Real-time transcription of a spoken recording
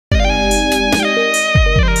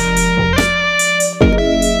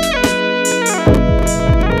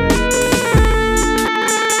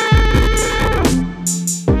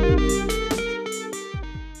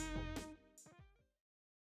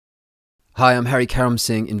Hi, I'm Harry Karam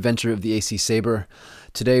Singh, inventor of the AC Sabre.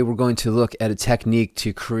 Today we're going to look at a technique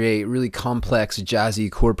to create really complex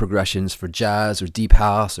jazzy chord progressions for jazz or deep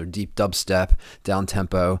house or deep dubstep,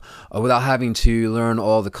 down-tempo, without having to learn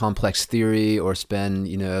all the complex theory or spend,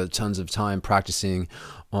 tons of time practicing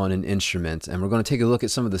on an instrument. And we're going to take a look at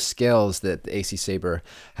some of the scales that the AC Sabre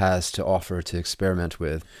has to offer to experiment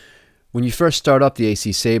with. When you first start up the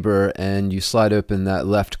AC Sabre and you slide open that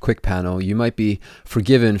left quick panel, you might be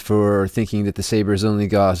forgiven for thinking that the Sabre's only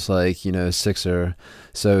got like, 6 or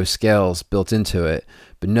so scales built into it.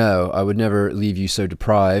 But no, I would never leave you so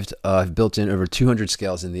deprived. I've built in over 200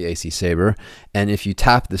 scales in the AC Sabre, and if you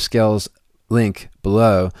tap the scales link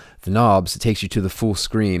below the knobs, it takes you to the full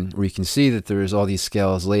screen where you can see that there's all these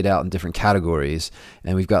scales laid out in different categories,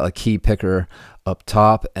 and we've got a key picker up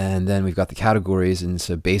top, and then we've got the categories. And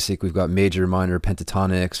so basic, we've got major, minor,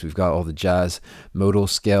 pentatonics, we've got all the jazz modal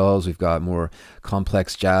scales, we've got more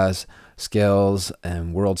complex jazz scales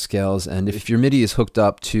and world scales. And if your MIDI is hooked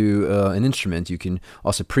up to an instrument, you can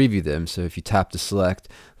also preview them. So if you tap to select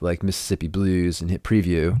like Mississippi Blues and hit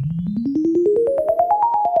preview,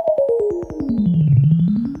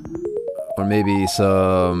 or maybe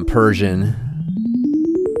some Persian,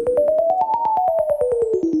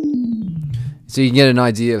 so you can get an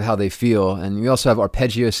idea of how they feel. And we also have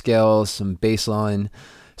arpeggio scales, some bass line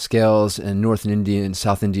scales, and North Indian,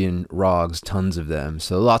 South Indian rags, tons of them.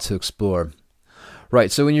 So a lot to explore. Right,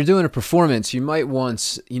 so when you're doing a performance, you might want,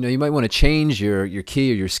 to change your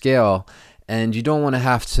key or your scale, and you don't want to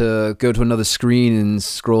have to go to another screen and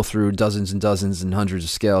scroll through dozens and dozens and hundreds of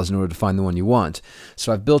scales in order to find the one you want.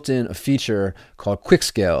 So I've built in a feature called Quick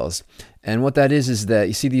Scales. And what that is that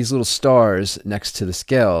you see these little stars next to the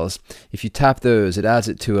scales. If you tap those, it adds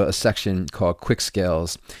it to a section called Quick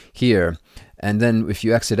Scales here. And then if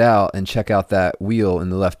you exit out and check out that wheel in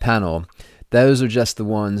the left panel, those are just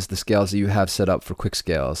the scales that you have set up for quick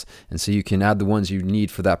scales. And so you can add the ones you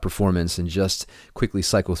need for that performance and just quickly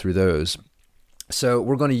cycle through those. So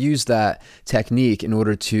we're going to use that technique in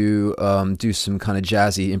order to do some kind of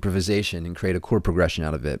jazzy improvisation and create a chord progression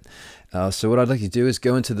out of it. So what I'd like you to do is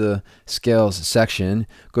go into the scales section,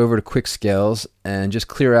 go over to quick scales, and just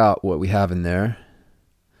clear out what we have in there.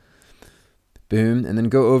 Boom. And then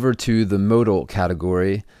go over to the modal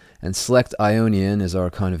category and select Ionian as our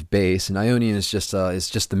kind of bass. And Ionian is just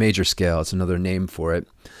the major scale. It's another name for it.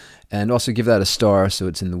 And also give that a star so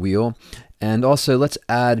it's in the wheel. And also let's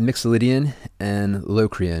add Mixolydian and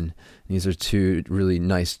Locrian. These are two really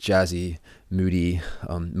nice jazzy, moody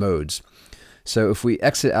modes. So if we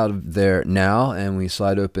exit out of there now and we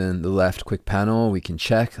slide open the left quick panel, we can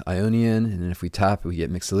check Ionian, and then if we tap, we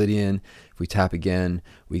get Mixolydian. If we tap again,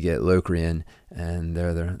 we get Locrian, and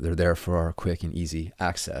they're there for our quick and easy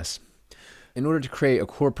access. In order to create a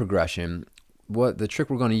chord progression, the trick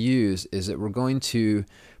we're going to use is that we're going to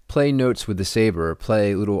play notes with the Sabre,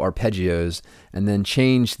 play little arpeggios, and then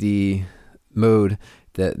change the mode,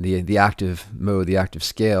 the active mode, the active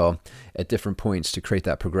scale at different points to create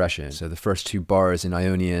that progression. So the first 2 bars in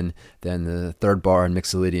Ionian, then the 3rd bar in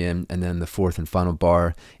Mixolydian, and then the 4th and final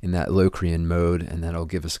bar in that Locrian mode, and that'll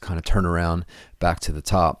give us a kind of turnaround back to the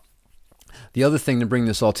top. The other thing to bring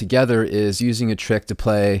this all together is using a trick to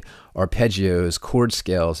play arpeggios, chord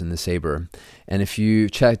scales in the Sabre. And if you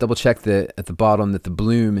double check that at the bottom that the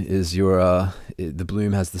bloom is the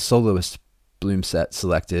bloom has the soloist bloom set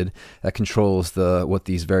selected, that controls what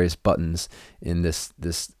these various buttons in this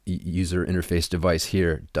user interface device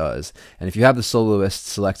here does. And if you have the soloist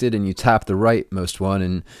selected and you tap the rightmost one,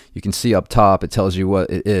 and you can see up top it tells you what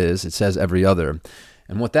it is. It says every other.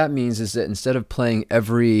 And what that means is that instead of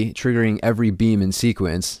triggering every beam in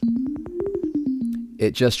sequence,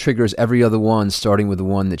 it just triggers every other one starting with the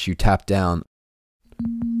one that you tap down.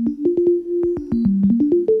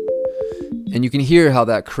 And you can hear how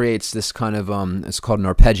that creates this kind of, it's called an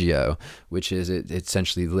arpeggio, which is it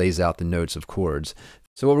essentially lays out the notes of chords.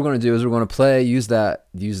 So what we're going to do is we're going to use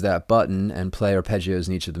that button and play arpeggios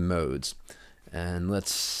in each of the modes. And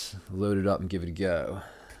let's load it up and give it a go.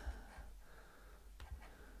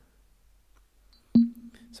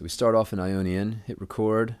 So we start off in Ionian, hit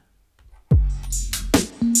record.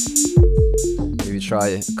 Maybe try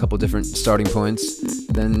a couple different starting points.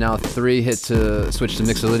 Then now 3, switch to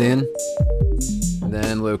Mixolydian.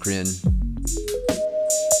 Then Locrian.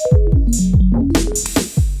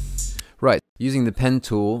 Right, using the pen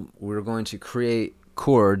tool, we're going to create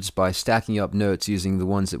chords by stacking up notes using the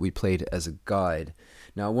ones that we played as a guide.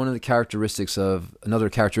 Now, another characteristic of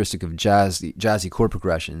jazzy chord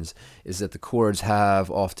progressions is that the chords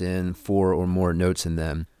have often 4 or more notes in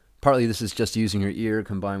them. Partly this is just using your ear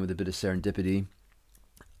combined with a bit of serendipity.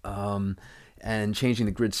 And changing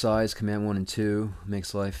the grid size, Command 1 and 2,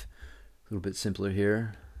 makes life a little bit simpler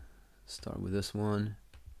here. Start with this one.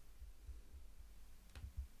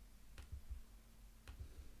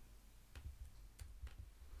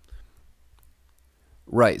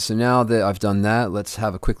 Right, so now that I've done that, let's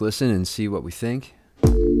have a quick listen and see what we think.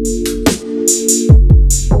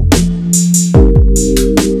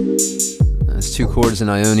 That's 2 chords in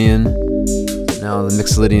Ionian, now the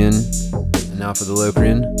Mixolydian, and now for the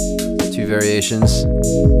Locrian, 2 variations.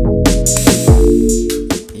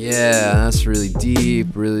 Yeah, that's really deep,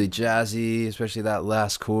 really jazzy, especially that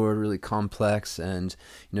last chord, really complex, and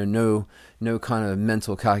no kind of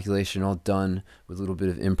mental calculation, all done with a little bit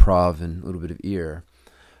of improv and a little bit of ear.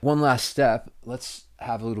 One last step, let's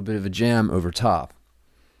have a little bit of a jam over top.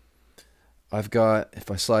 I've got, if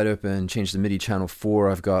I slide open and change the MIDI channel 4,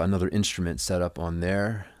 I've got another instrument set up on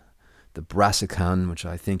there, the brassicon, which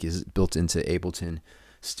I think is built into Ableton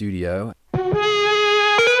Studio.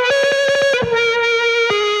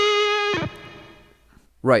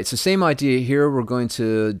 Right, so same idea here. We're going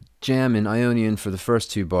to jam in Ionian for the first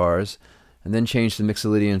 2 bars, and then change the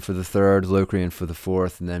Mixolydian for the 3rd, Locrian for the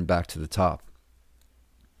 4th, and then back to the top.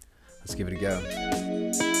 Let's give it a go.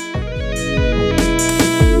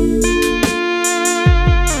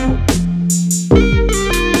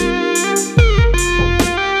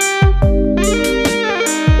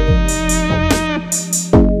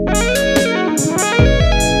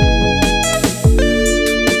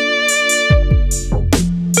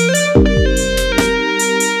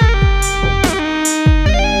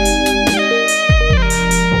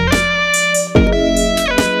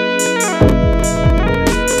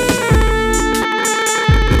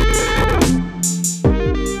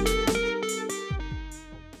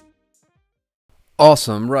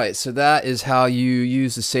 Awesome, right, so that is how you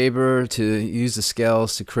use the Sabre to use the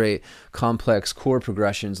scales to create complex chord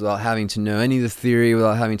progressions without having to know any of the theory,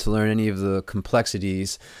 without having to learn any of the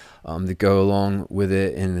complexities that go along with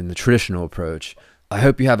it in the traditional approach. I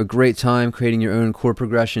hope you have a great time creating your own chord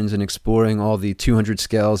progressions and exploring all the 200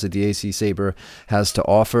 scales that the AC Sabre has to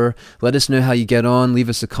offer. Let us know how you get on. Leave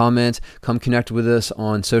us a comment. Come connect with us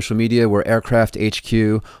on social media. We're Aircraft HQ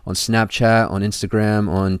on Snapchat, on Instagram,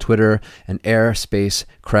 on Twitter, and Airspace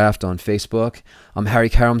Craft on Facebook. I'm Harry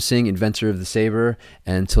Karam Singh, inventor of the Sabre.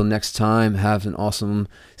 And until next time, have an awesome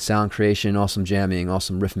sound creation, awesome jamming,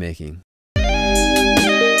 awesome riff making.